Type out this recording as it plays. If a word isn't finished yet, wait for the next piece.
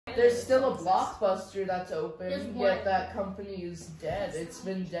There's still a Blockbuster that's open, yet that company is dead. It's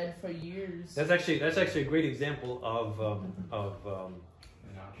been dead for years. That's actually a great example of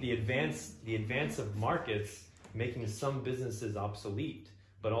the advance of markets making some businesses obsolete,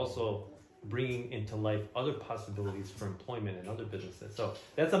 but also bringing into life other possibilities for employment in other businesses. So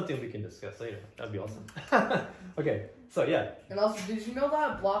that's something we can discuss later. That'd be awesome. Okay, so yeah. And also, did you know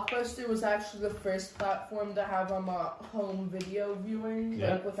that Blockbuster was actually the first platform to have home video viewing,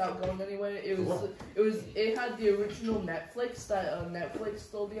 like without going anywhere? It had the original Netflix that Netflix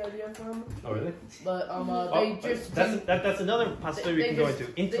stole the idea from. Oh really? But that's another possibility we can go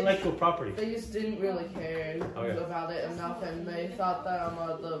into. Intellectual property. They just didn't really care about it enough, and they thought that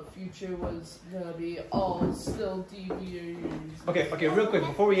the future was gonna be all still DVDs. Okay, real quick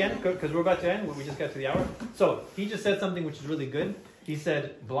before we end, because we're about to end. We just got to the hour. So he just said something which is really good. He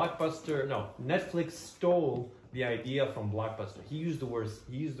said Netflix stole the idea from Blockbuster. He used the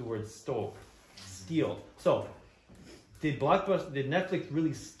word stole, steal. So did Netflix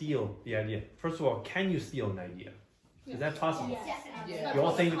really steal the idea? First of all, can you steal an idea? Is that possible? Yes. You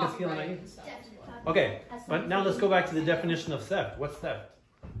all saying you can steal an idea? Okay, but now let's go back to the definition of theft. What's theft?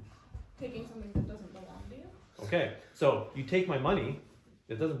 Taking something that doesn't belong to you. Okay, so you take my money.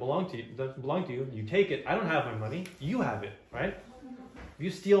 It doesn't belong to you. You take it. I don't have my money. You have it, right? If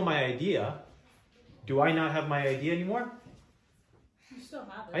you steal my idea, do I not have my idea anymore? You still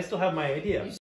have it. I still have my idea.